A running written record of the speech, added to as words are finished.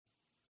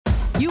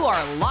You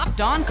are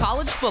Locked On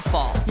College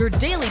Football, your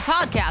daily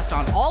podcast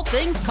on all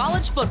things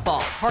college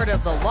football. Part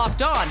of the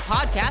Locked On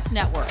Podcast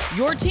Network,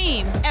 your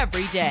team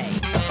every day.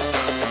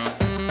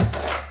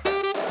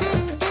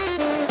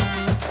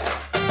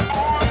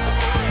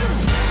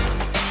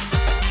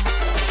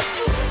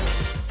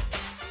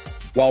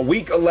 While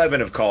Week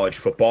 11 of college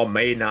football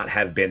may not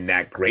have been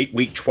that great,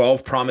 Week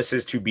 12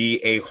 promises to be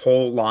a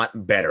whole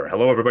lot better.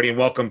 Hello, everybody, and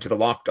welcome to the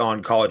Locked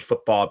On College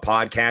Football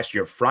Podcast,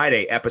 your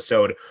Friday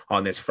episode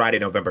on this Friday,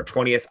 November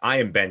 20th. I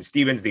am Ben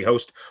Stevens, the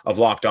host of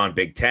Locked On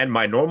Big Ten.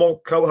 My normal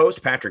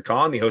co-host, Patrick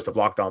Kahn, the host of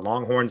Locked On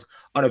Longhorns,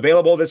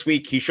 unavailable this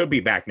week. He should be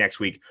back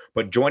next week,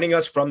 but joining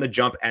us from the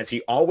jump as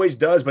he always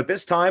does, but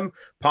this time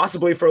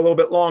possibly for a little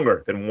bit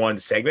longer than one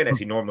segment as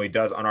he normally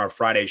does on our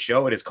Friday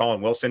show. It is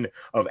Colin Wilson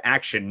of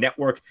Action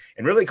Network.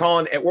 And really,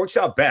 Colin, it works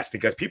out best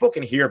because people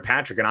can hear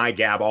Patrick and I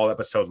gab all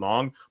episode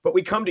long, but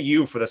we come to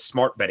you for the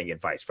smart betting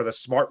advice, for the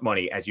smart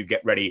money as you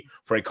get ready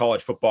for a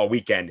college football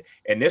weekend.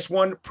 And this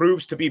one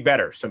proves to be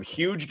better. Some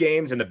huge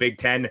games in the Big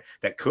Ten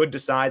that could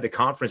decide the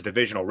conference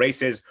divisional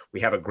races.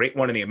 We have a great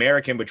one in the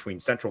American between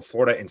Central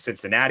Florida and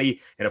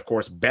Cincinnati, and of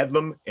course,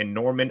 Bedlam in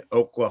Norman,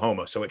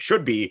 Oklahoma. So it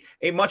should be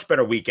a much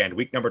better weekend,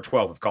 week number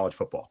 12 of college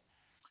football.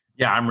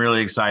 Yeah, I'm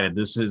really excited.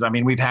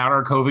 We've had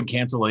our COVID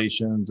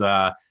cancellations.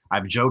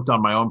 I've joked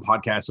on my own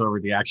podcast over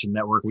at the Action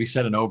Network. We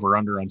set an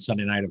over-under on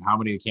Sunday night of how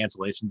many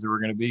cancellations there were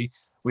going to be.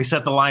 We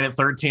set the line at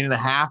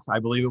 13.5. I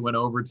believe it went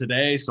over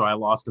today, so I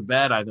lost a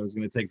bet. I was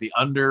going to take the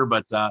under,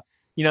 but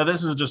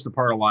this is just a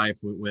part of life.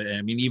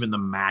 Even the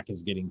MAC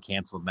is getting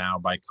canceled now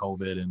by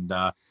COVID, and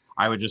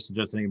I would just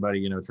suggest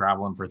anybody,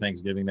 traveling for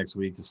Thanksgiving next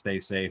week to stay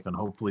safe, and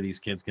hopefully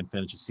these kids can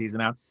finish the season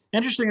out.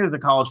 Interesting that the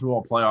college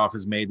football playoff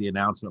has made the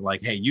announcement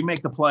like, hey, you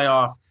make the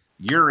playoff,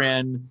 you're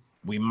in.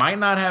 We might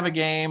not have a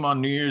game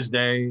on New Year's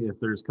Day if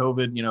there's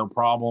COVID,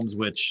 problems,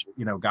 which,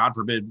 God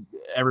forbid,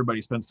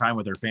 everybody spends time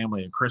with their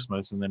family at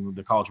Christmas, and then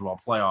the college football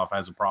playoff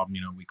has a problem,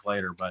 a week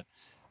later. But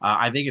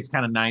I think it's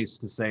kind of nice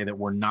to say that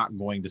we're not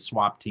going to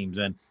swap teams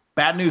in.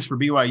 Bad news for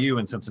BYU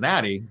and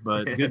Cincinnati,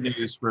 but good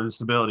news for the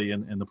stability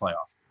in the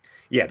playoff.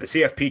 Yeah, the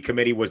CFP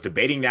committee was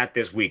debating that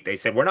this week. They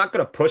said, we're not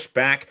going to push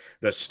back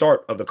the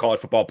start of the college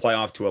football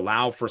playoff to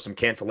allow for some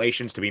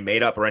cancellations to be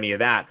made up or any of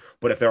that.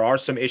 But if there are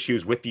some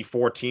issues with the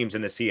 4 teams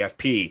in the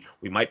CFP,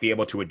 we might be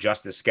able to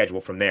adjust the schedule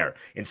from there.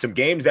 In some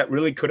games that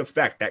really could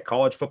affect that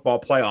college football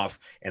playoff,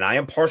 and I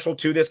am partial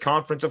to this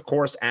conference, of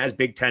course, as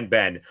Big Ten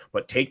Ben,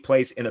 but take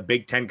place in the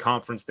Big Ten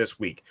conference this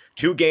week.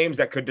 2 games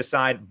that could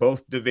decide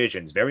both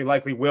divisions, very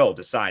likely will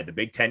decide the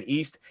Big Ten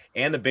East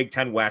and the Big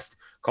Ten West.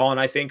 Colin,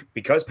 I think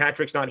because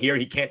Patrick's not here,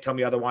 he can't tell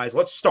me otherwise.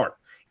 Let's start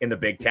in the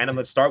Big Ten, and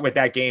let's start with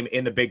that game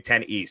in the Big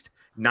Ten East.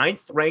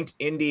 9th-ranked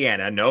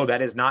Indiana. No,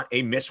 that is not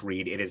a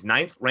misread. It is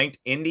 9th-ranked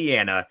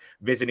Indiana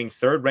visiting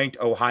 3rd-ranked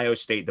Ohio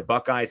State. The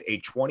Buckeyes, a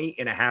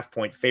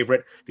 20.5-point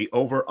favorite. The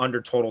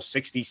over-under total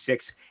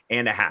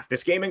 66.5.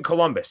 This game in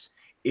Columbus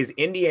is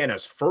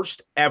Indiana's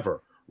first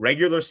ever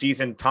regular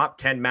season top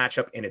 10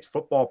 matchup in its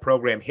football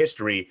program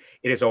history.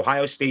 It is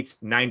Ohio State's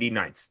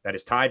 99th. That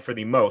is tied for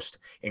the most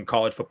in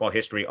college football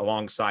history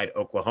alongside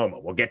Oklahoma.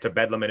 We'll get to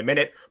Bedlam in a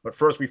minute, but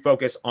first we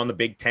focus on the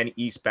Big Ten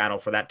East battle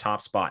for that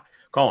top spot.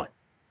 Colin,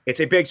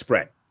 it's a big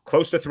spread,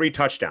 close to 3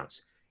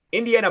 touchdowns.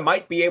 Indiana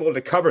might be able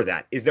to cover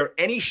that. Is there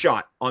any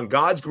shot on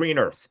God's green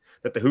earth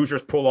that the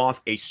Hoosiers pull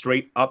off a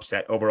straight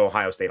upset over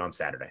Ohio State on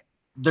Saturday?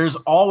 There's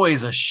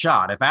always a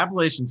shot. If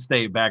Appalachian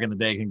State back in the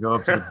day can go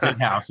up to the big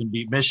house and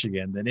beat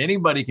Michigan, then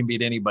anybody can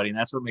beat anybody. And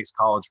that's what makes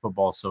college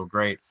football so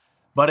great.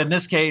 But in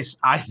this case,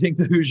 I think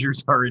the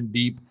Hoosiers are in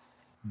deep,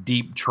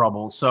 deep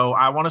trouble. So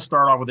I want to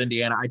start off with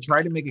Indiana. I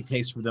tried to make a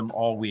case for them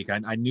all week.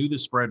 I knew the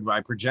spread. I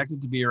projected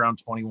to be around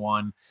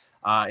 21.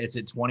 It's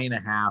at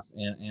 20.5.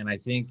 And I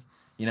think,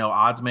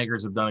 odds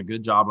makers have done a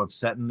good job of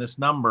setting this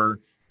number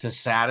to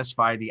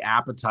satisfy the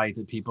appetite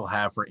that people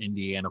have for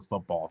Indiana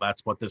football.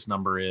 That's what this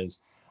number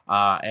is.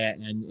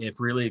 And if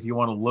you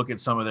want to look at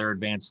some of their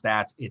advanced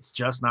stats, it's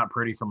just not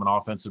pretty from an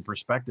offensive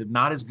perspective,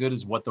 not as good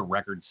as what the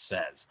record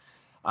says.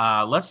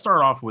 Let's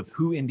start off with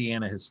who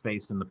Indiana has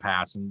faced in the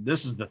past. And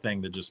this is the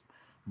thing that just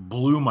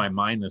blew my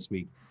mind this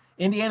week.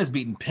 Indiana's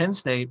beaten Penn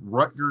State,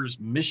 Rutgers,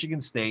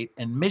 Michigan State,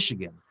 and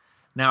Michigan.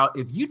 Now,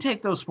 if you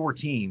take those 4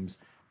 teams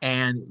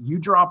and you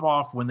drop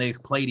off when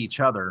they've played each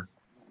other,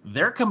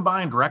 their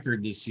combined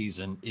record this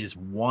season is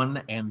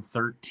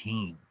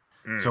 1-13.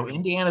 So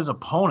Indiana's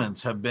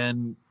opponents have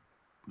been,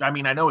 I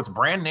know it's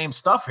brand name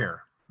stuff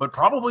here, but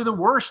probably the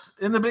worst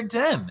in the Big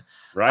Ten.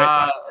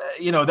 Right.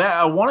 That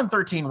a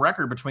 1-13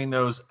 record between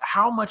those.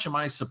 How much am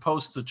I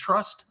supposed to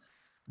trust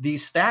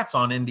these stats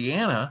on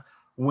Indiana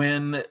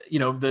when,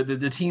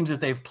 the teams that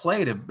they've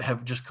played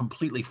have just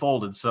completely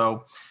folded?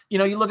 So,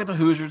 you look at the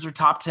Hoosiers are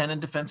top 10 in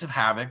defensive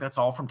havoc. That's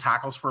all from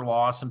tackles for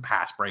loss and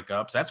pass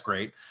breakups. That's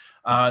great.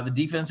 The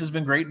defense has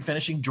been great in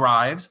finishing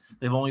drives.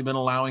 They've only been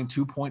allowing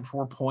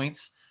 2.4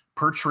 points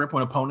per trip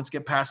when opponents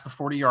get past the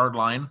 40-yard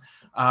line.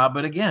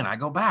 But again, I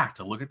go back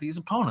to look at these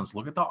opponents,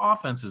 look at the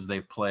offenses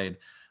they've played.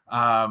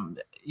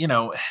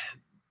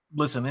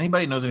 Listen,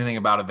 anybody knows anything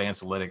about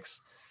advanced analytics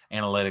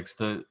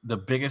analytics, the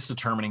biggest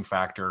determining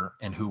factor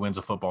in who wins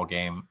a football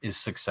game is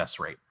success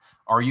rate.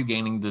 Are you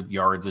gaining the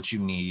yards that you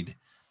need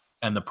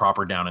and the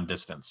proper down and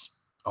distance?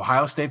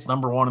 Ohio State's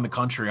number one in the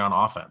country on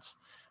offense.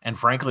 And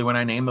frankly, when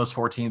I name those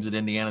 4 teams that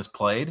Indiana's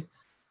played,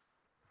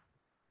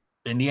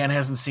 Indiana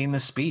hasn't seen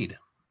this speed.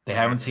 They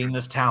haven't seen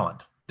this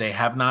talent. They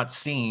have not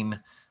seen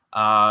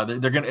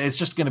it's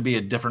just going to be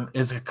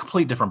it's a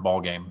complete different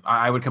ball game.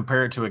 I would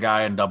compare it to a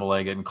guy in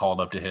AA getting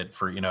called up to hit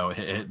for,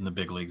 hit in the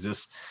big leagues.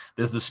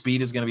 The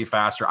speed is going to be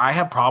faster. I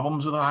have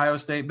problems with Ohio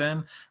State,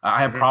 Ben.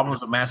 I have problems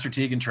with Master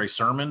Teague and Trey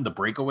Sermon, the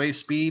breakaway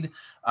speed.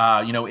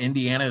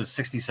 Indiana is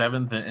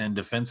 67th in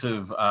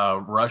defensive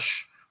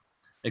rush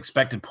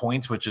expected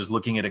points, which is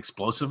looking at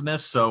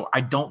explosiveness. So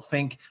I don't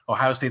think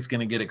Ohio State's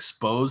going to get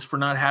exposed for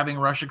not having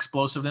rush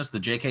explosiveness. The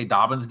J.K.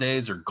 Dobbins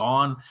days are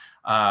gone.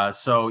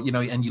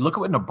 And you look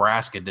at what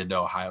Nebraska did to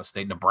Ohio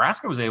State.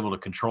 Nebraska was able to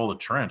control the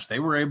trench. They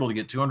were able to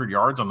get 200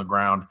 yards on the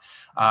ground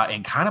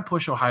and kind of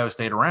push Ohio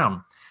State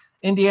around.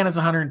 Indiana's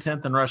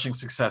 110th in rushing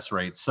success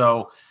rate.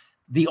 So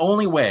the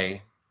only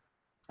way,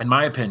 in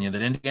my opinion,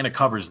 that Indiana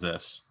covers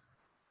this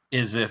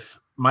is if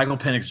Michael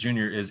Penix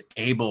Jr. is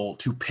able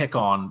to pick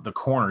on the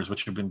corners,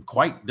 which have been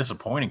quite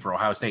disappointing for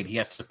Ohio State. He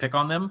has to pick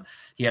on them.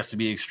 He has to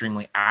be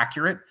extremely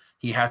accurate.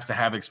 He has to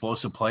have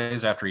explosive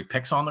plays after he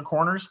picks on the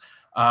corners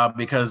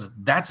because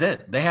that's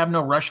it. They have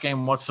no rush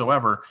game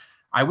whatsoever.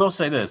 I will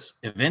say this.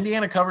 If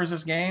Indiana covers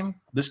this game,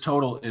 this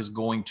total is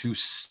going to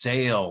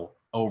sail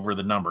over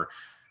the number.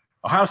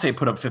 Ohio State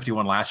put up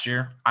 51 last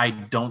year. I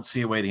don't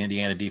see a way the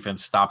Indiana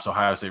defense stops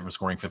Ohio State from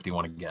scoring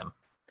 51 again.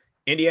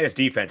 Indiana's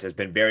defense has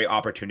been very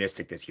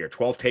opportunistic this year.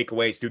 12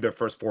 takeaways through their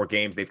first 4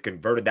 games. They've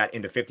converted that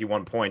into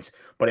 51 points.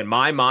 But in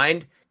my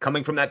mind,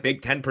 coming from that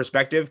Big Ten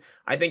perspective,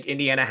 I think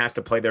Indiana has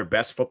to play their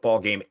best football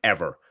game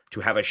ever to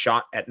have a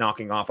shot at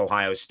knocking off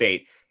Ohio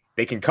State.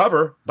 They can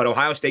cover, but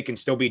Ohio State can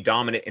still be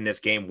dominant in this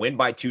game, win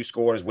by 2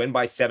 scores, win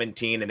by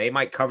 17, and they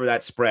might cover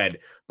that spread,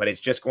 but it's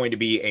just going to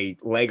be a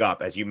leg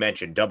up, as you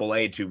mentioned,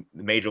 AA to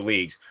the major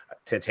leagues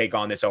to take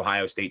on this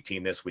Ohio State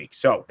team this week.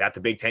 So that's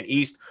the Big Ten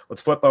East.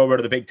 Let's flip over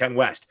to the Big Ten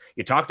West.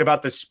 You talked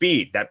about the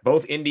speed that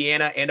both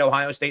Indiana and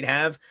Ohio State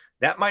have.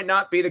 That might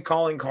not be the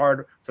calling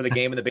card for the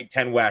game in the Big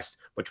Ten West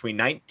between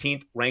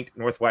 19th ranked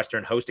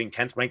Northwestern hosting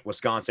 10th ranked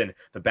Wisconsin.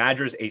 The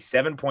Badgers, a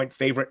 7-point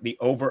favorite. The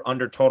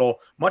over-under total,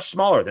 much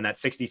smaller than that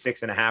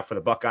 66.5 for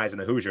the Buckeyes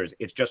and the Hoosiers.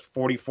 It's just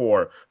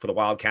 44 for the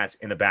Wildcats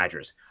and the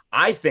Badgers.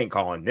 I think,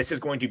 Colin, this is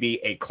going to be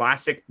a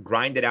classic,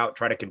 grind it out,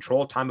 try to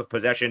control time of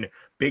possession,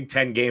 Big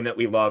Ten game that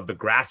we love. The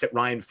grass at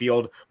Ryan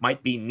Field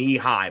might be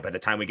knee-high by the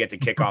time we get to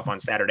kickoff on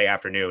Saturday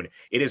afternoon.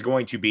 It is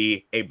going to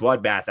be a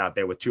bloodbath out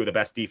there with 2 of the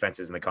best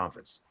defenses in the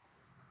conference.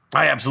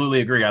 I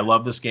absolutely agree. I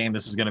love this game.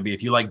 This is going to be,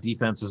 if you like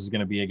defense, this is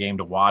going to be a game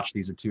to watch.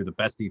 These are 2 of the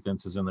best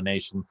defenses in the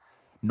nation.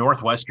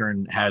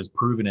 Northwestern has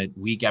proven it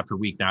week after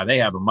week. Now, they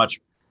have a much,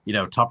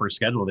 tougher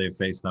schedule they've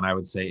faced than I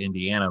would say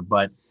Indiana.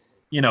 But,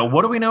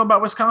 what do we know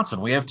about Wisconsin?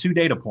 We have 2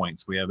 data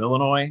points. We have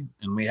Illinois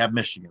and we have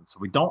Michigan. So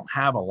we don't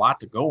have a lot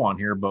to go on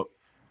here. But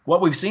what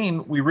we've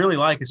seen, we really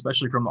like,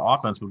 especially from the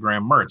offense with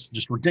Graham Mertz.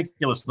 Just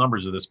ridiculous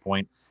numbers at this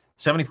point.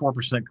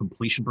 74%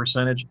 completion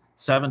percentage,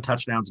 7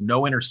 touchdowns,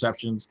 no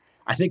interceptions.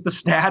 I think the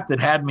stat that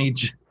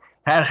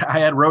I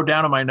had wrote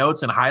down in my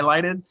notes and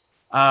highlighted,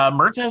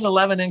 Mertz has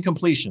 11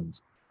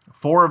 incompletions.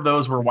 4 of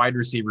those were wide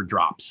receiver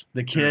drops.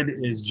 The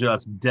kid is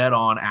just dead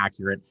on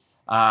accurate.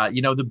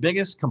 The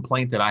biggest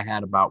complaint that I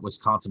had about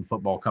Wisconsin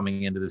football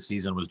coming into the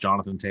season was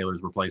Jonathan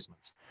Taylor's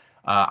replacements.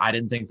 I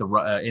didn't think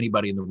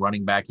anybody in the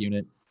running back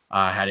unit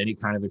had any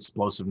kind of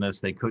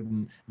explosiveness. They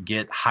couldn't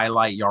get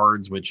highlight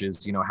yards, which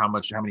is, how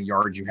many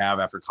yards you have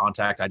after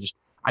contact.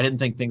 I didn't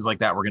think things like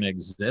that were going to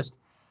exist.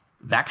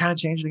 That kind of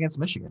changed against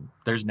Michigan.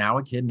 There's now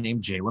a kid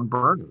named Jalen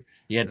Berger.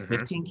 He had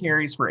 15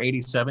 carries for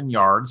 87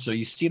 yards. So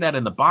you see that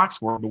in the box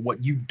score, but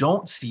what you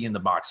don't see in the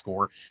box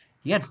score,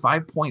 he had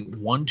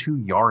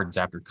 5.12 yards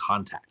after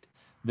contact.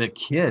 The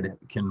kid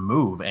can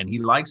move, and he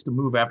likes to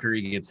move after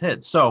he gets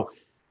hit. So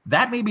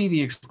that may be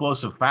the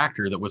explosive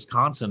factor that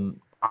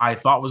Wisconsin, I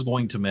thought, was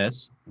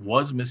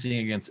missing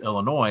against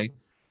Illinois,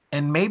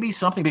 and maybe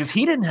something because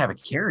he didn't have a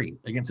carry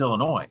against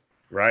Illinois.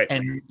 Right.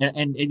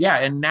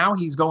 And now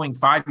he's going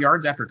 5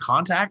 yards after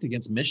contact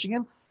against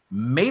Michigan.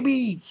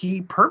 Maybe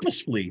he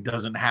purposefully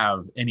doesn't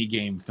have any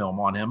game film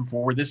on him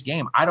for this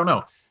game. I don't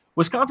know.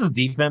 Wisconsin's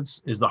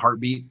defense is the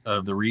heartbeat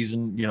of the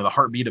reason, the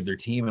heartbeat of their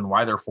team and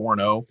why they're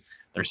 4-0.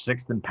 They're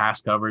 6th in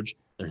pass coverage.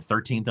 They're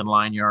 13th in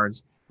line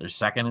yards. They're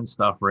 2nd in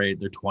stuff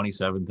rate. They're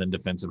 27th in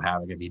defensive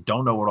havoc. If you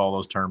don't know what all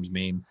those terms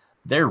mean,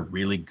 they're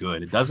really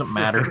good. It doesn't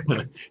matter.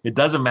 It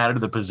doesn't matter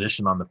the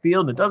position on the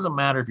field. It doesn't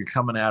matter if you're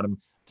coming at them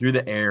through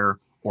the air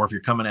or if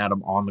you're coming at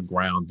them on the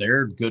ground.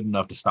 They're good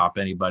enough to stop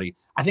anybody.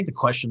 I think the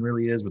question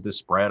really is with this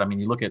spread,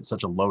 you look at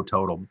such a low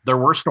total. There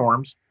were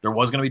storms. There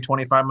was going to be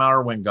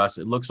 25-mile-an-hour wind gusts.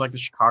 It looks like the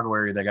Chicago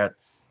area, they got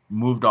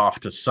moved off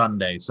to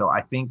Sunday. So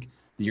I think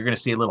that you're going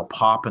to see a little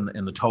pop in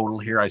the total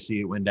here. I see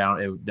it went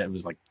down. That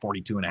was like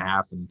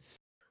 42.5. And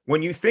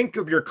when you think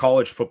of your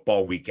college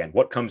football weekend,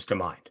 what comes to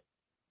mind?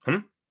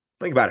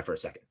 Think about it for a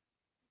second.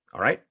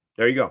 All right,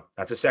 there you go.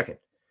 That's a second.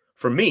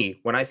 For me,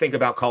 when I think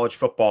about college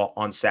football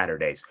on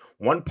Saturdays,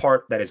 one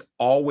part that is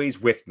always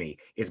with me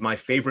is my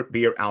favorite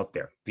beer out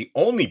there, the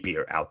only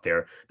beer out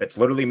there that's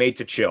literally made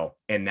to chill,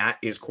 and that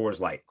is Coors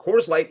Light.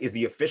 Coors Light is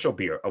the official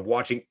beer of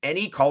watching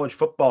any college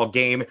football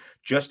game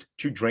just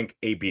to drink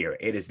a beer.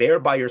 It is there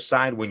by your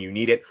side when you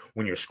need it,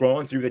 when you're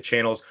scrolling through the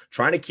channels,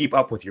 trying to keep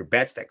up with your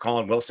bets that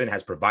Colin Wilson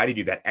has provided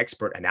you that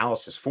expert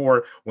analysis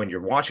for, when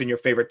you're watching your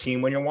favorite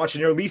team, when you're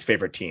watching your least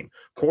favorite team.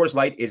 Coors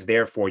Light is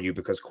there for you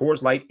because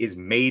Coors Light is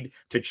made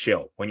to chill.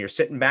 When you're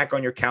sitting back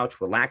on your couch,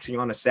 relaxing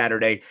on a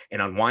Saturday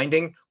and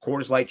unwinding,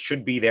 Coors Light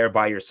should be there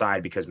by your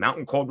side because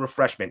mountain cold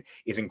refreshment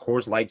is in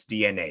Coors Light's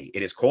DNA.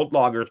 It is cold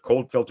lagered,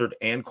 cold filtered,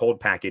 and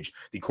cold packaged.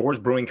 The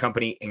Coors Brewing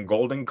Company in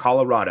Golden,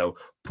 Colorado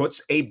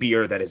puts a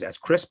beer that is as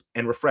crisp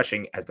and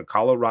refreshing as the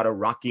Colorado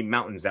Rocky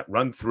Mountains that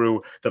run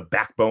through the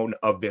backbone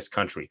of this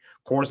country.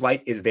 Coors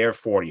Light is there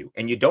for you.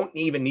 And you don't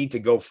even need to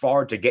go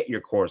far to get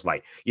your Coors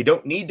Light. You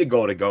don't need to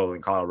go to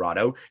Golden,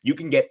 Colorado. You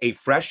can get a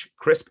fresh,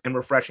 crisp, and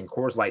refreshing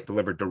Coors Light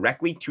delivered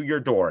directly to your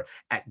door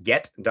at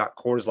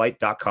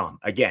get.coorslight.com.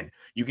 Again,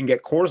 you can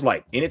get Coors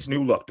Light in its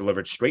new look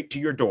delivered straight to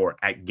your door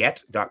at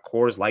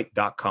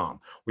get.coorslight.com.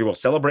 We will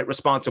celebrate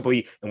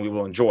responsibly and we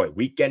will enjoy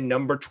weekend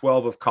number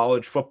 12 of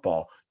college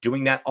football,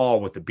 doing that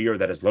all with the beer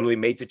that is literally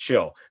made to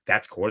chill.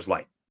 That's Coors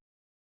Light.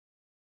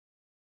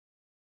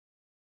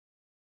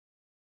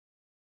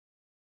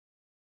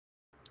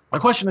 The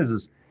question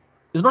is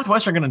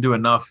Northwestern going to do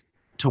enough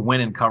to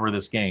win and cover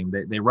this game?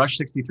 They rush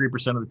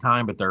 63% of the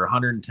time, but they're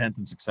 110th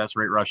in success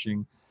rate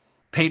rushing.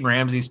 Peyton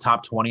Ramsey's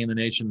top 20 in the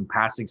nation in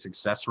passing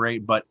success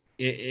rate, but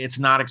it's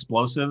not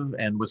explosive.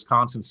 And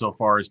Wisconsin so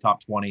far is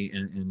top 20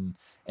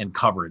 in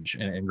coverage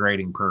and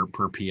grading per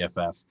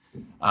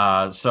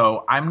PFF.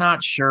 So I'm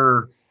not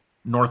sure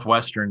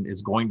Northwestern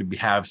is going to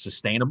have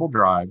sustainable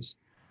drives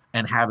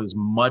and have as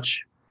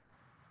much,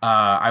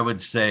 I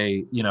would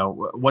say,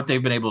 what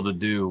they've been able to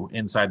do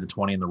inside the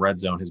 20 in the red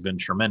zone has been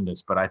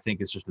tremendous, but I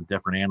think it's just a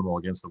different animal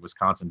against the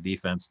Wisconsin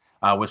defense.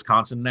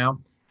 Wisconsin now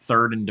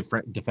third in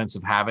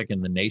defensive havoc in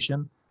the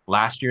nation.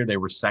 Last year, they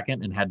were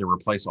second and had to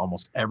replace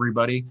almost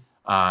everybody.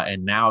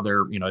 And now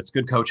they're, it's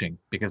good coaching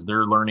because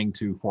they're learning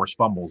to force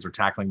fumbles. They're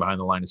tackling behind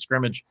the line of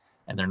scrimmage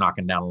and they're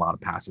knocking down a lot of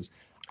passes.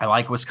 I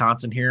like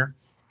Wisconsin here.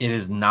 It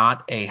is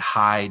not a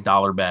high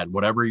dollar bet.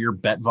 Whatever your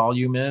bet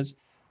volume is,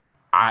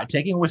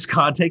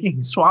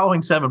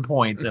 swallowing 7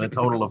 points in a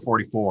total of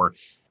 44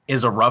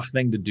 is a rough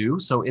thing to do.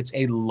 So it's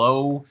a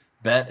low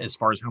bet as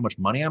far as how much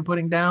money I'm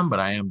putting down, but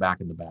I am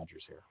backing the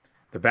Badgers here.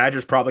 The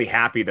Badgers probably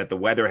happy that the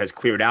weather has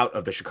cleared out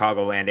of the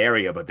Chicagoland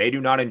area, but they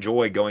do not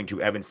enjoy going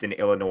to Evanston,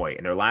 Illinois.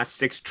 In their last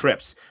 6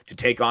 trips to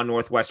take on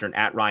Northwestern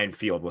at Ryan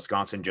Field,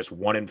 Wisconsin just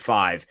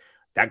 1-5.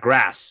 That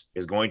grass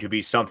is going to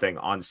be something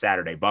on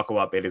Saturday. Buckle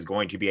up. It is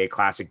going to be a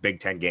classic Big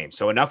Ten game.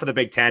 So enough of the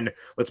Big Ten.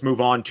 Let's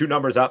move on 2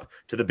 numbers up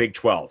to the Big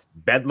 12.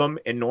 Bedlam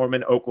in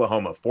Norman,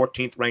 Oklahoma.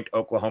 14th ranked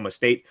Oklahoma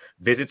State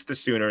visits the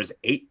Sooners.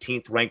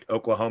 18th ranked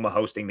Oklahoma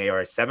hosting. They are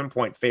a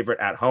 7-point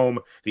favorite at home.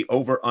 The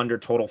over-under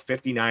total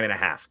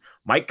 59.5.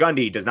 Mike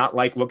Gundy does not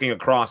like looking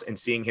across and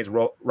seeing his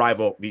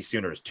rival, the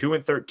Sooners.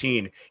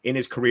 2-13 in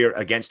his career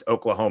against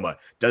Oklahoma.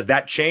 Does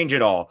that change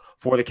at all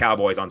for the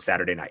Cowboys on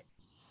Saturday night?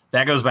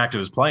 That goes back to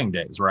his playing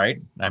days,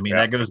 right? I mean,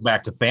 That goes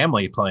back to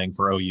family playing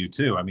for OU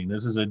too. I mean,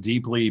 this is a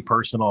deeply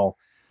personal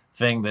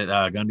thing that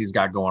Gundy's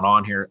got going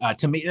on here.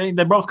 To me,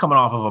 they're both coming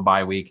off of a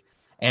bye week.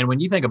 And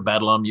when you think of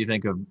Bedlam, you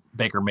think of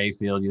Baker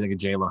Mayfield, you think of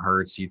Jalen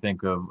Hurts, you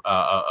think of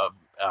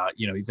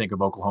you think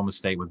of Oklahoma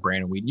State with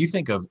Brandon Wheaton. You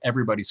think of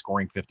everybody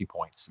scoring 50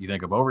 points. You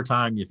think of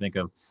overtime. You think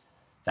of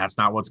that's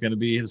not what's going to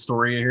be the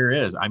story here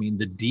is. I mean,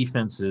 the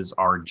defenses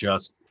are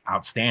just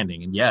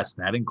outstanding. And yes,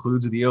 that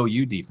includes the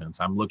OU defense.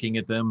 I'm looking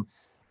at them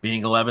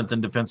being 11th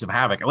in defensive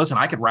havoc. Listen,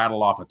 I could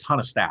rattle off a ton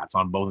of stats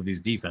on both of these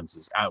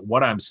defenses.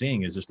 What I'm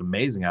seeing is just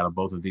amazing out of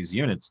both of these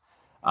units.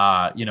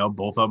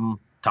 Both of them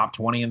top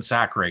 20 in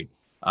sack rate.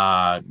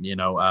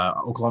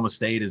 Oklahoma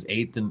State is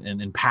 8th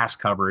in pass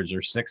coverage.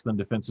 They're 6th in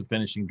defensive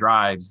finishing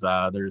drives.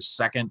 They're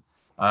 2nd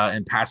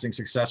in passing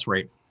success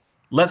rate.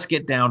 Let's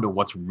get down to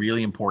what's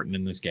really important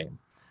in this game.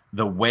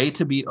 The way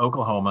to beat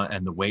Oklahoma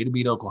and the way to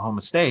beat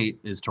Oklahoma State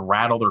is to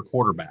rattle their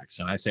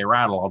quarterbacks. And I say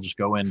rattle, I'll just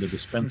go into the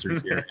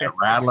Spencers here.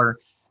 Rattler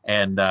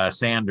and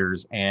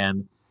Sanders,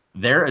 and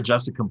their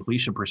adjusted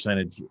completion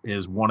percentage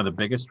is one of the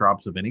biggest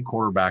drops of any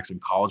quarterbacks in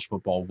college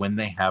football when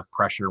they have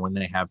pressure, when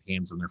they have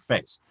hands in their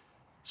face.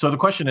 So the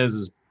question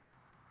is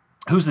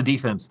who's the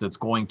defense that's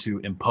going to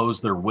impose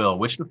their will?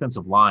 Which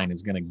defensive line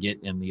is going to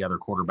get in the other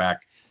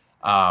quarterback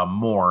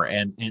more?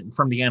 And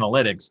from the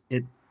analytics,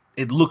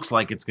 it looks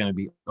like it's going to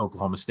be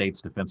Oklahoma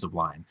State's defensive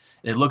line.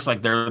 It looks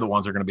like they're the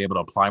ones that are going to be able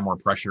to apply more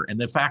pressure. And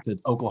the fact that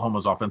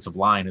Oklahoma's offensive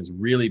line has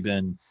really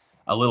been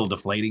a little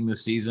deflating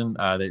this season.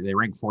 They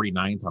rank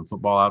 49th on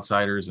Football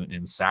Outsiders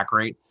in sack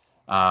rate.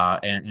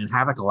 And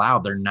havoc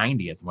allowed, they're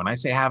 90th. When I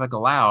say havoc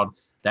allowed,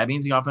 that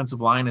means the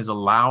offensive line is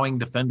allowing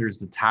defenders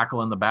to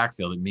tackle in the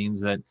backfield. It means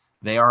that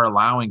they are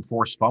allowing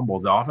forced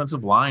fumbles. The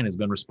offensive line has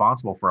been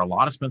responsible for a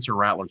lot of Spencer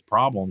Rattler's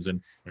problems,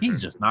 and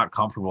he's just not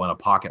comfortable in a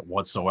pocket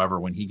whatsoever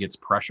when he gets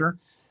pressure.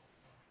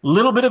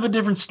 Little bit of a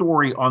different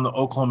story on the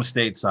Oklahoma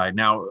State side.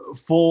 Now,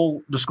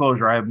 full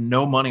disclosure, I have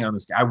no money on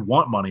this. I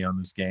want money on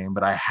this game,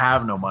 but I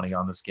have no money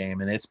on this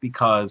game. And it's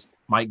because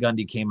Mike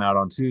Gundy came out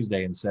on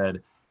Tuesday and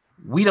said,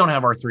 we don't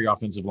have our 3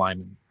 offensive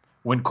linemen.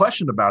 When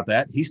questioned about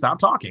that, he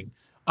stopped talking.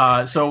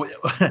 So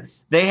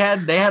they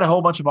had a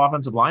whole bunch of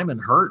offensive linemen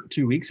hurt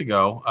 2 weeks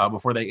ago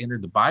before they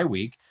entered the bye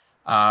week.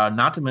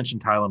 Not to mention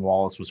Tylan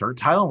Wallace was hurt.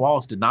 Tylan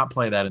Wallace did not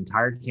play that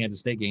entire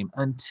Kansas State game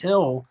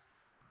until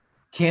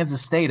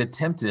Kansas State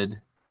attempted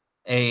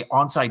a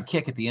onside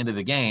kick at the end of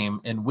the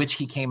game in which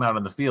he came out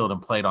on the field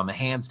and played on the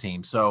hands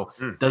team. So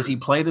does he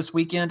play this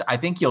weekend? I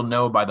think you'll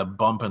know by the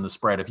bump in the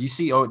spread. If you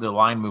see the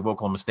line move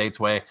Oklahoma State's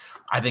way,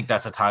 I think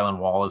that's a Tylan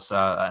Wallace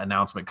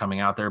announcement coming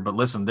out there. But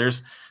listen,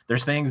 there's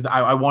things that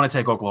I want to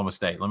take Oklahoma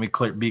State. Let me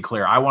be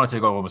clear. I want to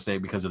take Oklahoma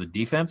State because of the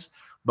defense.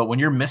 But when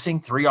you're missing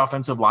 3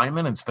 offensive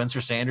linemen and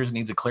Spencer Sanders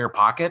needs a clear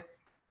pocket,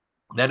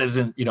 that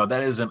isn't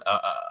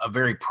a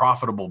very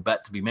profitable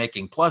bet to be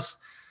making. Plus,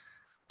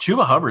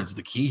 Chuba Hubbard's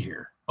the key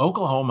here.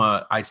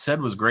 Oklahoma, I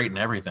said, was great in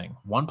everything.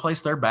 One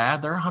place they're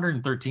bad, they're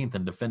 113th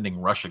in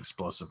defending rush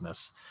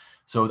explosiveness.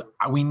 So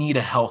we need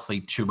a healthy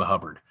Chuba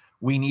Hubbard.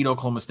 We need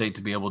Oklahoma State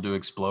to be able to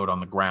explode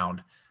on the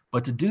ground.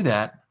 But to do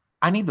that,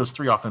 I need those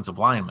 3 offensive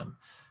linemen.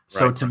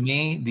 So to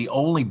me, the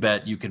only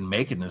bet you can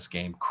make in this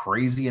game,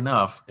 crazy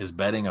enough, is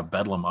betting a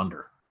Bedlam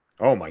under.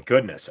 Oh my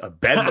goodness. A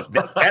Bedlam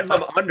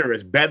under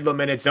is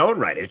Bedlam in its own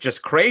right. It's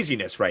just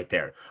craziness right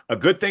there. A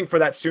good thing for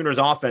that Sooners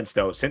offense,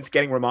 though, since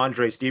getting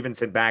Ramondre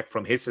Stevenson back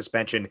from his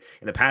suspension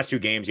in the past 2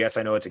 games. Yes,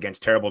 I know it's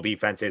against terrible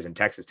defenses in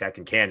Texas Tech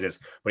and Kansas,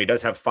 but he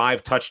does have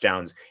 5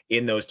 touchdowns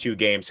in those 2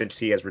 games since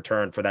he has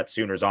returned for that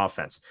Sooners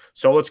offense.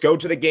 So let's go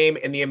to the game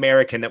in the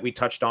American that we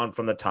touched on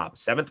from the top.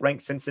 7th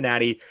ranked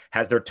Cincinnati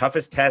has their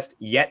toughest test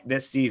yet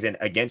this season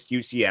against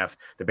UCF.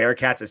 The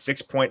Bearcats a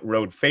 6-point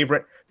road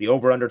favorite. The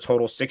over-under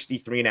total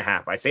 63.5.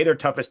 I say their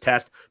toughest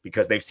test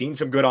because they've seen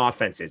some good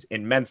offenses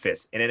in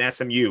Memphis and in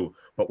SMU,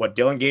 but what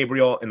Dylan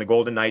Gabriel and the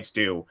Golden Knights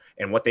do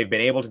and what they've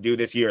been able to do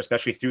this year,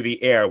 especially through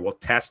the air, will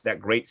test that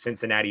great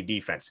Cincinnati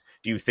defense.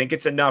 Do you think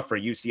it's enough for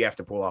UCF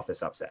to pull off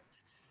this upset?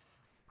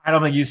 I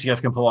don't think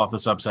UCF can pull off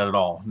this upset at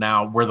all.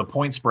 Now, where the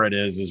point spread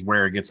is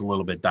where it gets a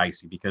little bit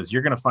dicey because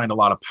you're going to find a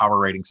lot of power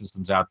rating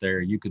systems out there.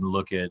 You can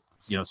look at,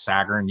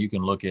 Sagarin, you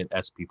can look at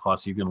SP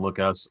Plus, you can look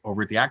us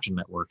over at the Action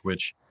Network,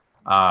 which,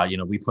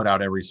 we put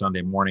out every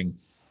Sunday morning.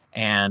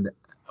 And,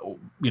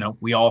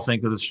 we all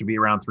think that this should be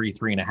around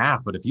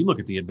 3.5. But if you look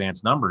at the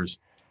advanced numbers,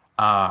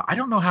 I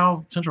don't know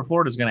how Central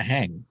Florida is going to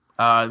hang.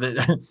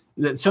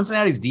 The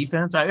Cincinnati's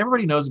defense,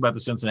 everybody knows about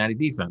the Cincinnati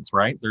defense,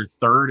 right? They're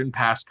 3rd in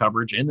pass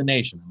coverage in the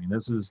nation. I mean,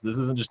 this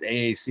isn't just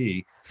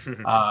AAC.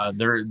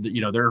 They're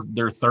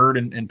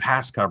 3rd in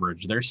pass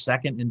coverage. They're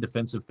 2nd in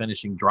defensive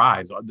finishing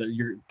drives.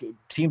 Your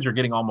teams are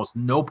getting almost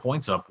no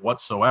points up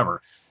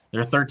whatsoever.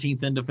 They're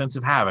 13th in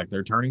defensive havoc.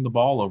 They're turning the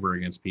ball over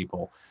against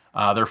people.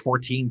 They're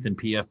 14th in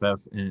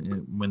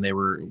PFF when they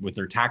were with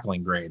their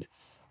tackling grade.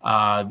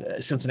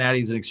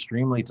 Cincinnati is an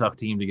extremely tough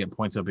team to get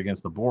points up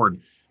against the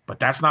board, but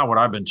that's not what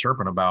I've been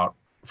chirping about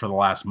for the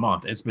last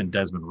month. It's been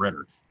Desmond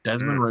Ridder.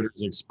 Desmond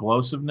Ridder's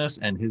explosiveness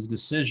and his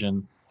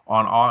decision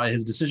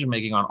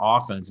making on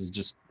offense is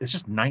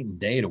just night and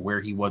day to where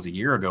he was a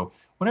year ago.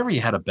 Whenever you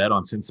had a bet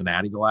on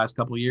Cincinnati the last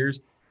couple of years,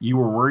 you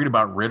were worried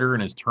about Ridder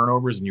and his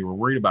turnovers, and you were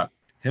worried about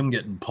him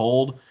getting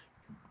pulled.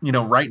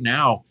 Right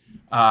now,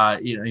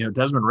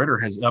 Desmond Ridder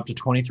has up to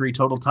 23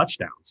 total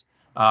touchdowns.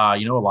 A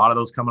lot of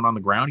those coming on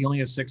the ground. He only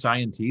has 6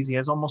 INTs. He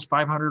has almost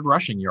 500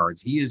 rushing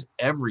yards. He is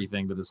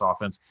everything to this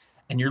offense.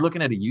 And you're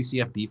looking at a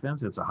UCF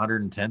defense that's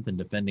 110th in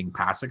defending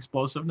pass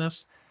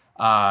explosiveness.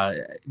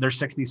 They're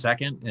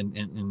 62nd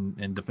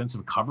in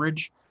defensive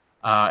coverage.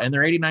 And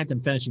they're 89th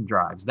in finishing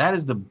drives. That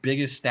is the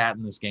biggest stat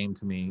in this game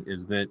to me,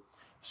 is that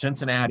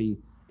Cincinnati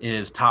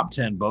is top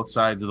 10 both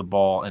sides of the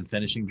ball and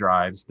finishing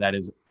drives. That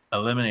is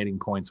eliminating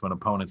points when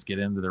opponents get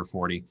into their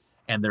 40,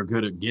 and they're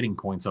good at getting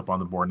points up on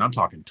the board. And I'm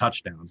talking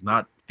touchdowns,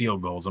 not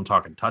field goals. I'm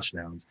talking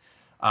touchdowns.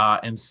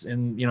 And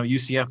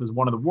UCF is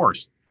one of the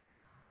worst.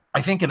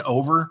 I think an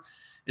over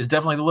is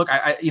definitely the look.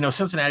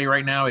 Cincinnati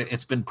right now,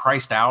 it's been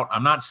priced out.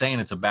 I'm not saying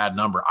it's a bad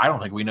number. I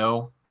don't think we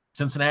know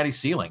Cincinnati's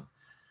ceiling.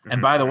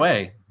 And by the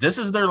way, this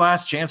is their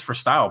last chance for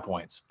style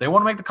points. They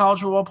want to make the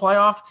college football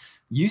playoff.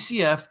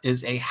 UCF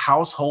is a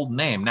household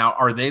name. Now,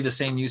 are they the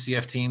same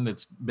UCF team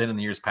that's been in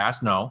the years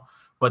past? No,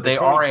 but they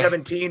are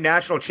 2017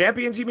 national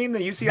champions. You mean the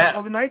UCF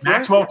Golden Knights?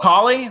 Maxwell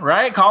Collie,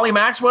 right? Collie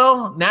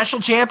Maxwell,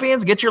 national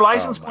champions. Get your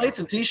license plates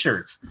and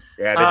T-shirts.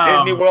 Yeah, the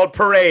Disney World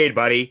Parade,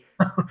 buddy.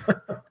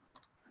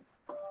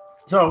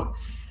 So,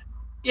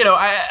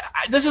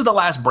 this is the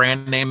last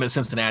brand name that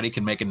Cincinnati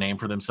can make a name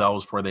for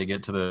themselves before they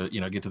get to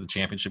the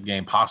championship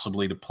game,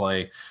 possibly to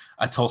play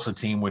a Tulsa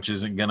team, which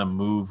isn't going to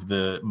move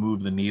the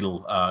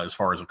needle as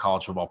far as a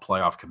college football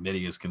playoff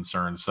committee is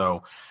concerned.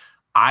 So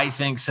I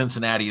think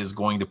Cincinnati is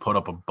going to put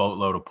up a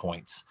boatload of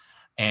points.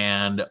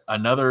 And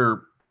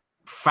another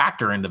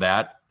factor into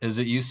that is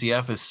that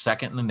UCF is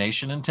 2nd in the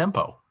nation in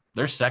tempo.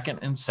 They're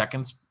 2nd in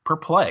seconds per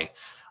play.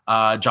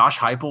 Josh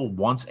Heupel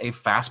wants a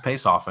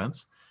fast-paced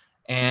offense.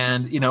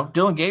 And,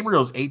 Dylan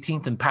Gabriel's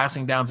 18th in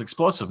passing downs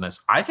explosiveness.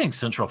 I think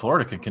Central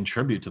Florida can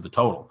contribute to the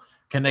total.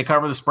 Can they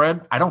cover the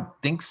spread? I don't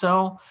think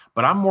so,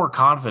 but I'm more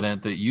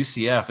confident that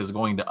UCF is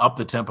going to up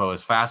the tempo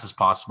as fast as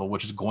possible,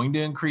 which is going to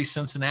increase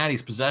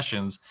Cincinnati's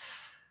possessions.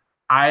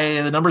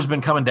 The number's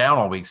been coming down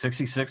all week,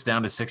 66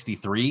 down to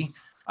 63.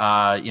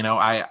 I'm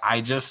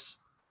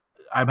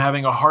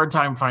having a hard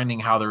time finding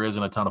how there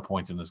isn't a ton of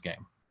points in this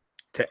game.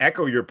 To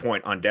echo your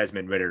point on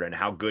Desmond Ridder and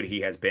how good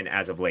he has been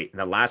as of late, in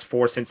the last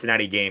 4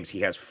 Cincinnati games, he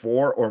has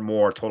 4 or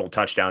more total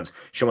touchdowns,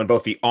 showing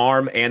both the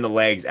arm and the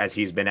legs as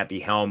he's been at the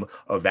helm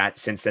of that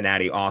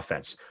Cincinnati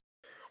offense.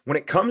 When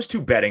it comes to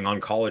betting on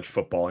college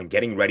football and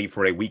getting ready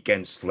for a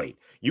weekend slate,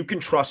 you can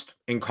trust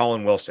in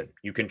Colin Wilson.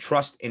 You can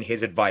trust in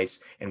his advice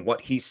and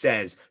what he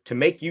says to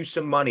make you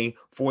some money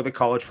for the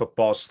college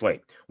football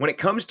slate. When it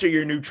comes to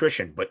your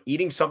nutrition, but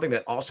eating something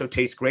that also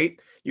tastes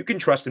great, you can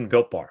trust in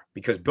Built Bar,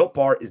 because Built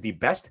Bar is the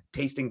best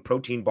tasting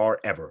protein bar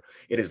ever.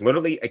 It is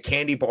literally a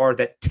candy bar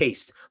that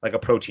tastes like a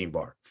protein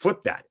bar.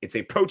 Flip that. It's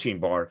a protein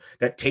bar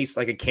that tastes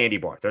like a candy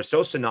bar. They're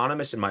so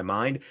synonymous in my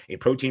mind, a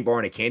protein bar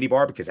and a candy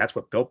bar, because that's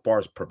what Built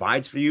Bars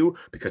provides for you,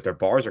 because their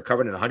bars are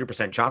covered in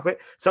 100% chocolate.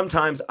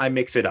 Sometimes I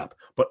mix it up,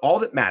 but all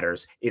that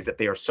matters is that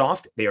they are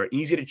soft, they are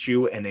easy to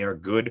chew, and they are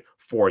good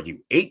for you.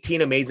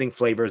 18 amazing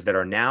flavors that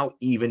are now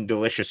even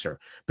deliciouser.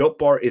 Built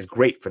Bar is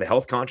great for the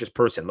health-conscious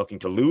person looking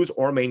to lose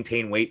or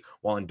maintain weight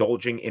while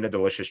indulging in a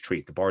delicious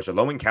treat. The bars are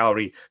low in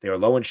calorie, they are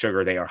low in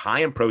sugar, they are high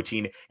in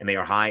protein, and they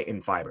are high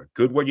in fiber.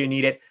 Good where you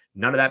need it.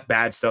 None of that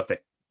bad stuff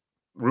that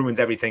ruins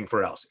everything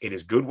for else. It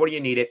is good where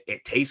you need it.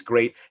 It tastes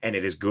great, and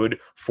it is good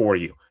for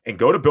you. And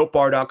go to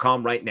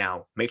BuiltBar.com right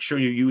now. Make sure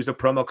you use the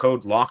promo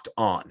code Locked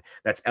On.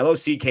 That's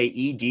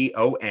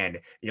LOCKEDON, and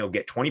you'll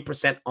get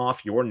 20%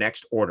 off your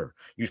next order.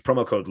 Use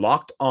promo code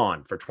Locked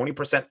On for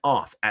 20%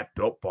 off at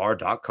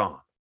BuiltBar.com.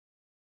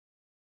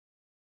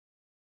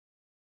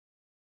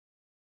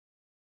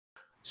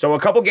 So a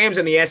couple games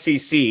in the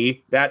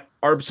SEC that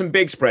are some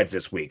big spreads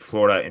this week.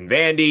 Florida and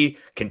Vandy,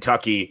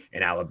 Kentucky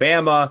and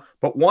Alabama.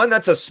 But one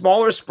that's a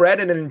smaller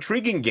spread and an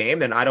intriguing game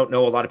than I don't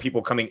know a lot of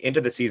people coming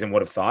into the season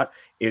would have thought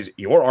is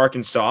your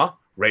Arkansas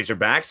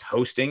Razorbacks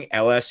hosting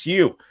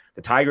LSU.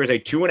 The Tigers a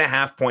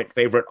 2.5-point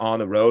favorite on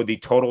the road. The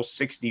total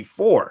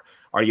 64.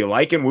 Are you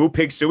liking Woo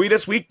Pig Sooie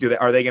this week?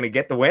 Are they going to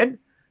get the win?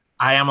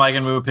 I am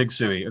liking Woo Pig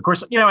Sooie. Of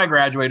course, I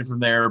graduated from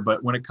there,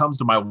 but when it comes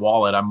to my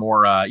wallet, I'm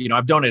more,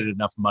 I've donated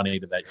enough money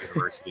to that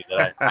university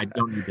that I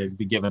don't need to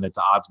be giving it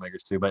to odds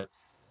makers too. But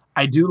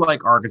I do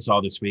like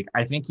Arkansas this week.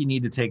 I think you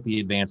need to take the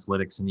advanced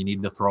analytics and you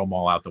need to throw them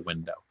all out the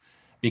window,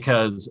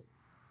 because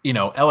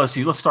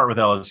LSU, let's start with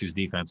LSU's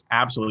defense.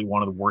 Absolutely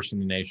one of the worst in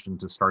the nation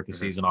to start the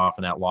season off,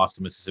 and that loss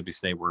to Mississippi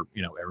State where,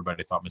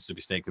 everybody thought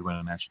Mississippi State could win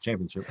a national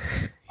championship.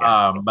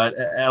 But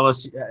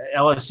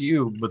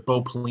LSU with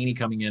Bo Pelini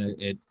coming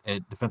in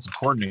at defensive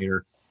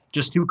coordinator,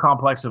 just too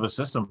complex of a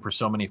system for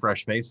so many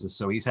fresh faces.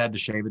 So he's had to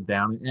shave it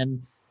down.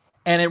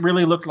 And it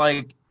really looked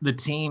like the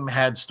team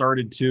had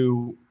started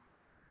to,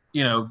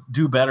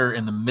 do better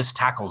in the missed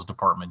tackles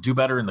department, do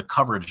better in the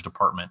coverage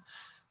department.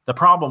 The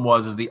problem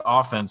is the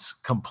offense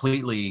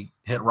completely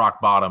hit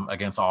rock bottom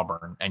against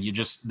Auburn. And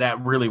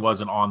that really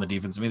wasn't on the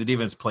defense. I mean, the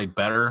defense played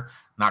better,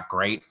 not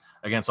great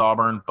against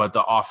Auburn, but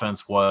the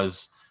offense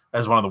was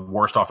one of the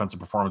worst offensive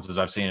performances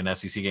I've seen in an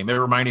SEC game. It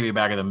reminded me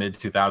back of the mid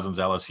 2000s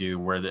LSU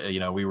where,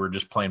 we were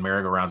just playing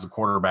merry-go-rounds with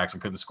quarterbacks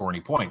and couldn't score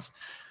any points.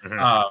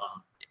 Mm-hmm.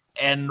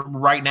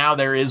 And right now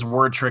there is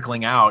word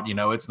trickling out,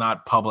 it's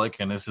not public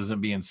and this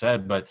isn't being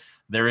said, but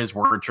there is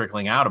word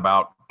trickling out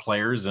about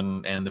players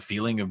and the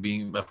feeling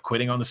of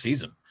quitting on the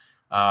season.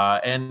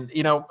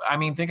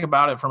 Think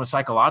about it from a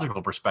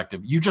psychological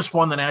perspective. You just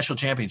won the national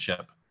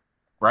championship,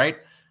 right?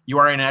 You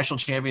are a national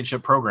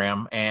championship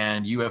program,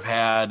 and you have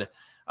had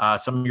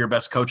some of your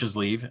best coaches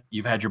leave.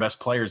 You've had your best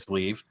players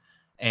leave,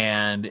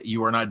 and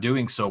you are not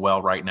doing so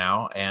well right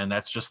now. And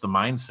that's just the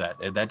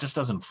mindset. That just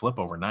doesn't flip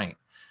overnight.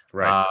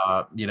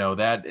 Right.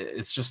 That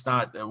it's just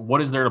not. What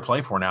is there to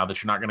play for now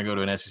that you're not going to go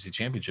to an SEC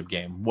championship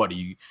game? What are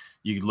you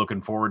looking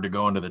forward to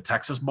going to the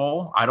Texas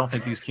Bowl? I don't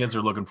think these kids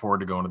are looking forward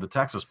to going to the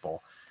Texas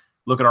Bowl.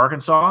 Look at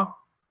Arkansas.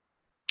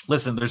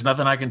 Listen, there's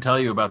nothing I can tell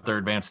you about their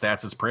advanced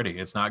stats. It's pretty.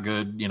 It's not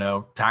good,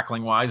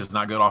 tackling wise. It's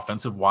not good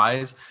offensive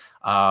wise.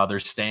 They're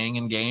staying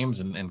in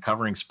games and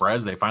covering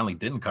spreads. They finally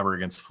didn't cover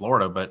against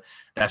Florida, but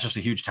that's just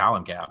a huge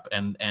talent gap.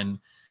 And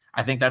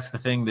I think that's the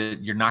thing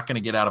that you're not going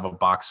to get out of a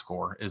box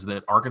score, is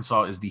that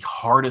Arkansas is the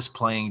hardest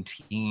playing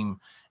team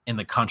in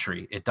the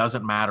country. It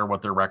doesn't matter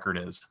what their record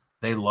is.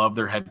 They love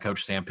their head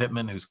coach, Sam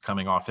Pittman, who's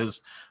coming off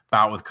his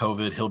bout with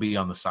COVID. He'll be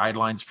on the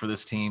sidelines for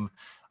this team.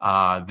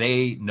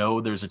 They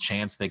know there's a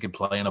chance they could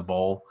play in a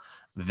bowl.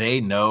 They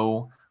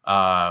know,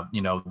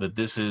 that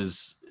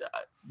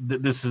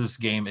this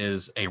game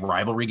is a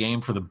rivalry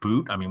game for the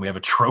boot. I mean, we have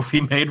a trophy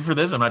made for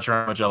this. I'm not sure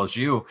how much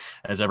LSU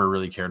has ever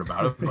really cared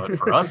about it, but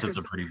for us, it's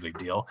a pretty big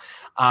deal.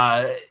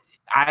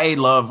 I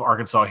love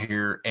Arkansas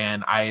here,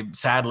 and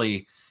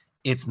sadly,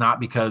 it's not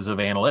because of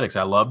analytics.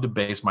 I love to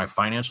base my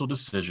financial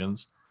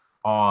decisions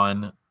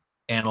on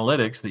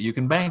analytics that you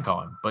can bank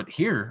on. But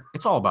here,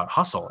 it's all about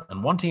hustle,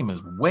 and one team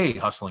is way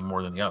hustling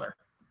more than the other.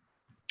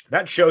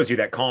 That shows you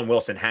that Colin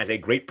Wilson has a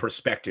great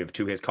perspective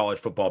to his college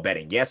football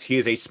betting. Yes, he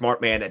is a smart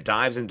man that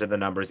dives into the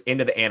numbers,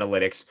 into the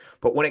analytics.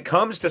 But when it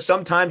comes to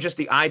sometimes just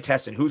the eye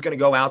test and who's going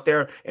to go out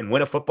there and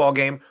win a football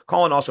game,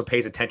 Colin also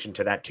pays attention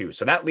to that too.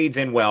 So that leads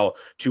in well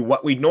to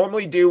what we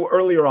normally do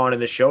earlier on in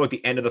the show at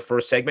the end of the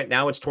first segment.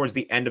 Now it's towards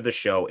the end of the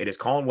show. It is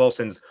Colin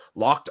Wilson's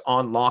Locked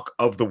on Lock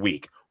of the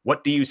Week.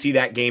 What do you see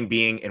that game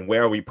being, and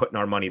where are we putting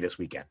our money this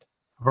weekend?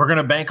 We're going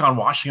to bank on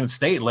Washington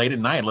State late at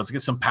night. Let's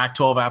get some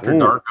Pac-12 after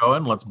dark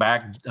going. Let's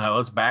back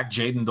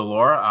Jayden de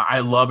Laura. I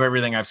love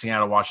everything I've seen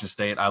out of Washington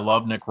State. I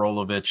love Nick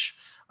Rolovich.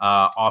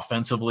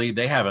 Offensively,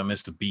 they haven't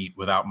missed a beat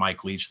without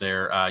Mike Leach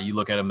there. You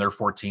look at them, they're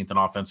 14th in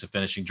offensive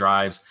finishing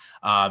drives.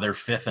 They're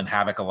 5th in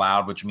havoc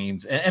allowed, which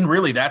means, and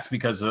really that's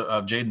because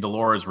of Jayden de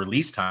Laura's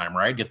release time,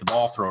 right? Get the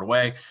ball, throw it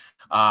away.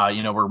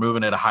 We're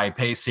moving at a high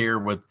pace here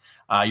with,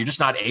 you're just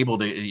not able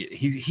to.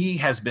 He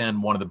has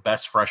been one of the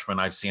best freshmen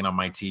I've seen on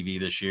my TV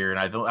this year, and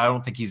I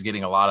don't think he's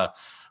getting a lot of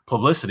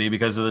publicity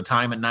because of the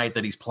time at night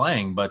that he's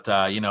playing. But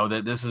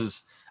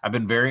I've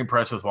been very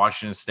impressed with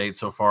Washington State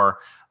so far.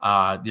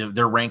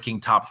 They're ranking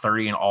top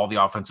 30 in all the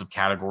offensive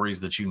categories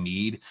that you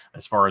need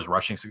as far as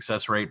rushing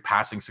success rate,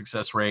 passing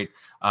success rate.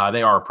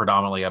 They are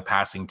predominantly a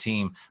passing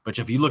team. But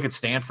if you look at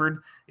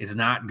Stanford, it's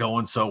not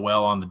going so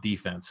well on the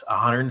defense.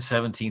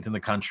 117th in the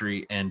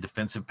country in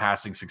defensive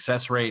passing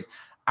success rate,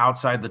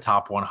 outside the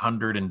top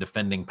 100 in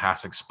defending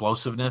pass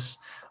explosiveness.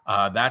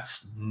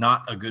 That's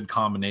not a good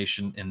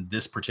combination in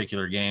this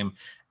particular game.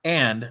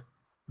 And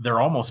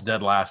they're almost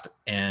dead last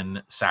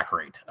in sack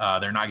rate.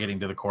 They're not getting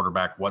to the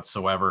quarterback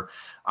whatsoever.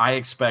 I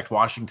expect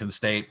Washington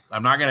State.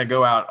 I'm not going to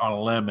go out on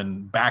a limb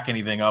and back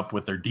anything up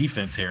with their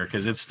defense here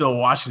because it's still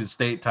Washington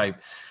State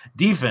type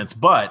defense,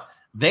 but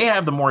they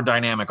have the more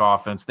dynamic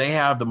offense. They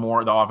have the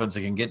offense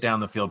that can get down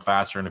the field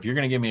faster. And if you're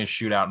going to give me a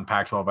shootout in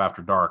Pac-12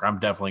 after dark, I'm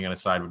definitely going to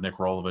side with Nick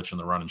Rolovich in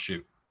the run and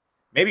shoot.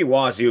 Maybe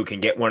Wazoo can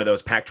get one of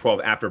those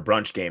Pac-12 after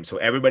brunch games so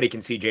everybody can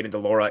see Jayden de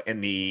Laura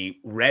in the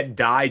red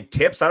dyed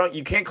tips.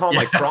 You can't call them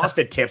like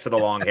frosted tips of the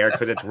long hair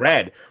because it's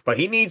red, but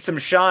he needs some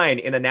shine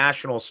in the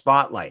national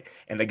spotlight.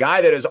 And the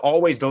guy that is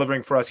always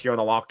delivering for us here on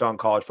the Locked On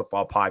College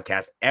Football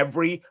Podcast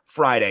every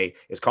Friday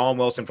is Colin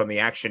Wilson from the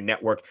Action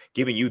Network,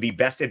 giving you the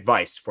best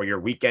advice for your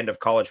weekend of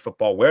college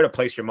football, where to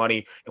place your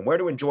money and where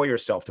to enjoy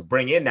yourself to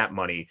bring in that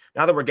money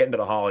now that we're getting to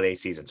the holiday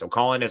season. So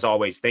Colin, as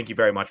always, thank you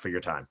very much for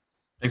your time.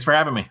 Thanks for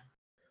having me.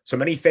 So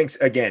many thanks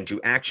again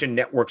to Action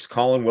Network's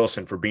Colin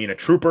Wilson for being a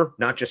trooper,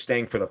 not just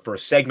staying for the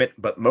first segment,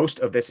 but most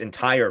of this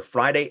entire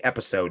Friday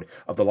episode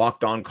of the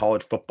Locked On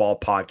College Football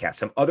Podcast.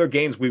 Some other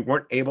games we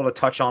weren't able to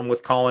touch on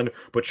with Colin,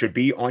 but should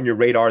be on your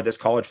radar this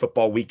college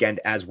football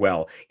weekend as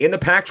well. In the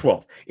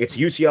Pac-12, it's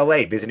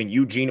UCLA visiting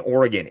Eugene,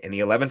 Oregon, and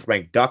the 11th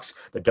ranked Ducks.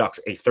 The Ducks,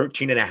 a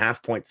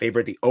 13.5-point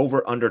favorite, the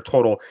over-under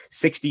total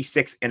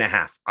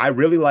 66.5. I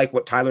really like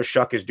what Tyler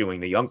Shuck is doing,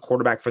 the young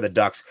quarterback for the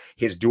Ducks,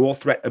 his dual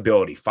threat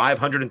ability,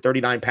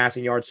 539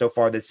 passing yards so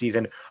far this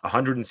season,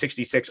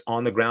 166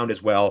 on the ground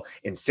as well,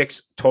 and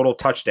 6 total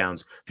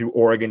touchdowns through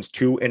Oregon's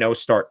 2-0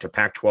 start to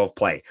Pac-12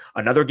 play.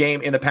 Another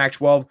game in the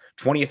Pac-12,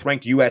 20th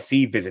ranked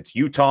USC visits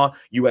Utah.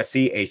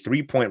 USC, a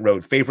 3-point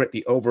road favorite,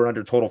 the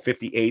over-under total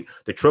 58.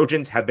 The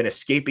Trojans have been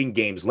escaping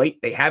games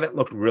late. They haven't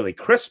looked really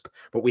crisp,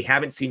 but we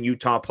haven't seen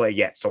Utah play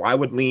yet. So I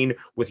would lean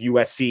with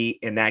USC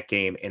in that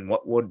game in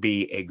what would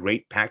be a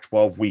great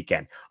Pac-12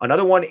 weekend.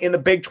 Another one in the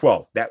Big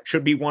 12, that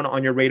should be one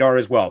on your radar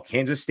as well.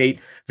 Kansas State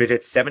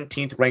visits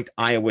 17th ranked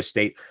Iowa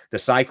State. The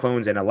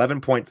Cyclones, an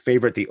 11-point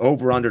favorite, the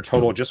over-under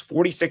total just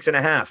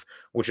 46.5,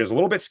 which is a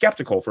little bit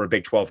skeptical for a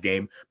Big 12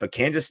 game, but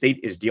Kansas State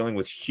is dealing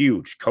with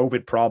huge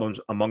COVID problems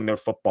among their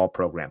football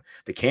program.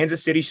 The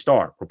Kansas City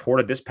Star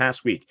reported this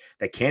past week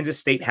that Kansas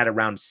State had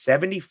around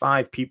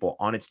 75 people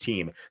on its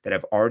team that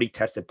have already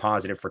tested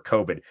positive for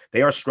COVID.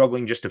 They are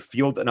struggling just to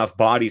field enough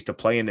bodies to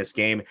play in this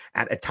game.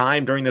 At a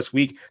time during this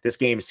week, this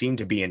game seemed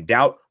to be in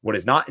doubt. What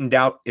is not in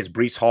doubt is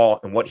Breece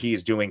Hall and what he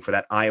is doing for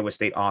that Iowa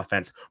State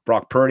offense.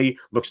 Brock Purdy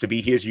looks to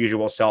be his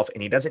usual self,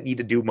 and he doesn't need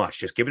to do much.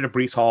 Just give it to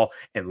Breece Hall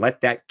and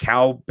let that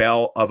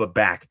cowbell of a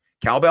back.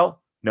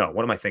 Cowbell? No,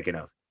 what am I thinking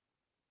of?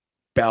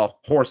 Bell,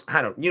 horse,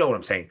 you know what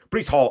I'm saying.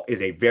 Breece Hall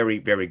is a very,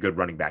 very good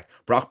running back.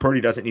 Brock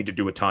Purdy doesn't need to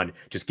do a ton.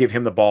 Just give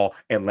him the ball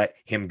and let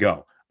him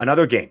go.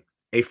 Another game,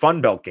 a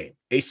Fun Belt game,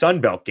 a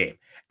Sun Belt game.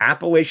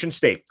 Appalachian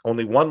State,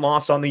 only one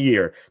loss on the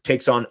year,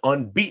 takes on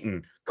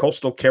unbeaten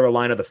Coastal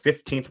Carolina. The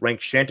 15th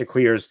ranked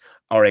Chanticleers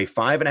are a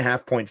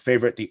 5.5-point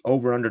favorite. The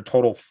over-under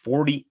total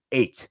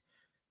 48.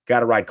 Got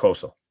to ride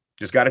Coastal.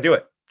 Just got to do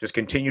it. Just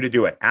continue to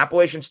do it.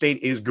 Appalachian State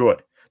is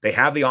good. They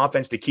have the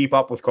offense to keep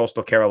up with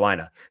Coastal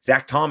Carolina.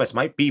 Zach Thomas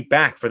might be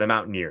back for the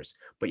Mountaineers,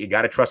 but you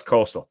got to trust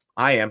Coastal.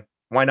 I am.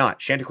 Why not?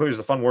 Chanticleers is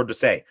a fun word to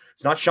say.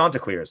 It's not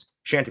Chanticleers.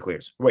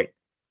 Chanticleers. Wait.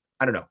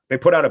 I don't know. They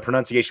put out a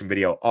pronunciation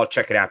video. I'll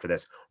check it after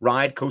this.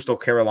 Ride Coastal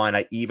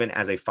Carolina even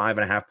as a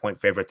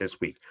 5.5-point favorite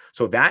this week.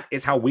 So that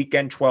is how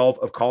weekend 12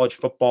 of college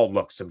football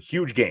looks. Some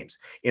huge games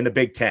in the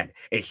Big Ten,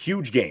 a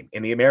huge game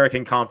in the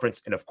American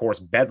Conference, and of course,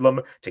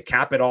 Bedlam to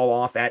cap it all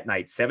off at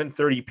night,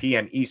 7:30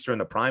 p.m. Eastern.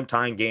 The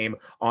primetime game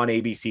on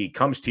ABC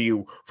comes to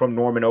you from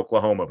Norman,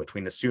 Oklahoma,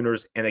 between the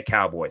Sooners and the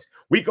Cowboys.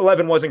 Week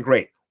 11 wasn't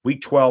great.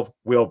 Week 12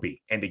 will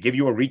be. And to give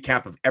you a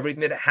recap of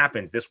everything that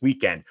happens this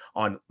weekend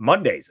on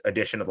Monday's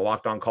edition of the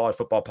Locked On College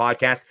Football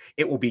Podcast,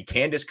 it will be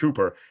Candace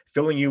Cooper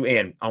filling you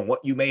in on what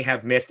you may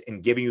have missed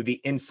and giving you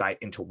the insight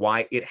into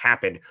why it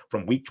happened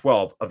from Week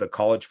 12 of the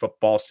college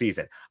football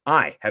season.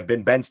 I have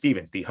been Ben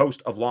Stevens, the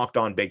host of Locked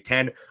On Big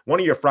Ten,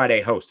 one of your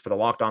Friday hosts for the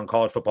Locked On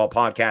College Football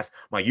Podcast.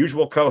 My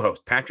usual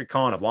co-host, Patrick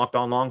Kahn of Locked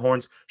On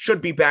Longhorns, should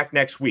be back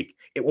next week.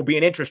 It will be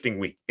an interesting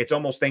week. It's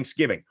almost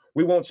Thanksgiving.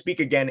 We won't speak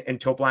again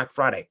until Black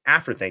Friday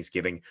after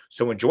Thanksgiving.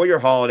 So enjoy your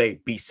holiday.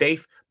 Be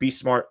safe, be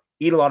smart,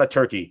 eat a lot of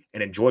turkey,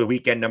 and enjoy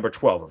weekend number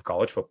 12 of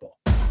college football.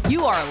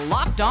 You are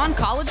Locked On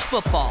College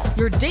Football,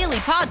 your daily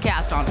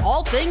podcast on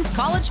all things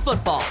college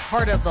football.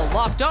 Part of the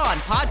Locked On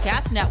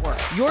Podcast Network,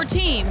 your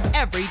team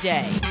every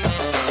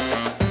day.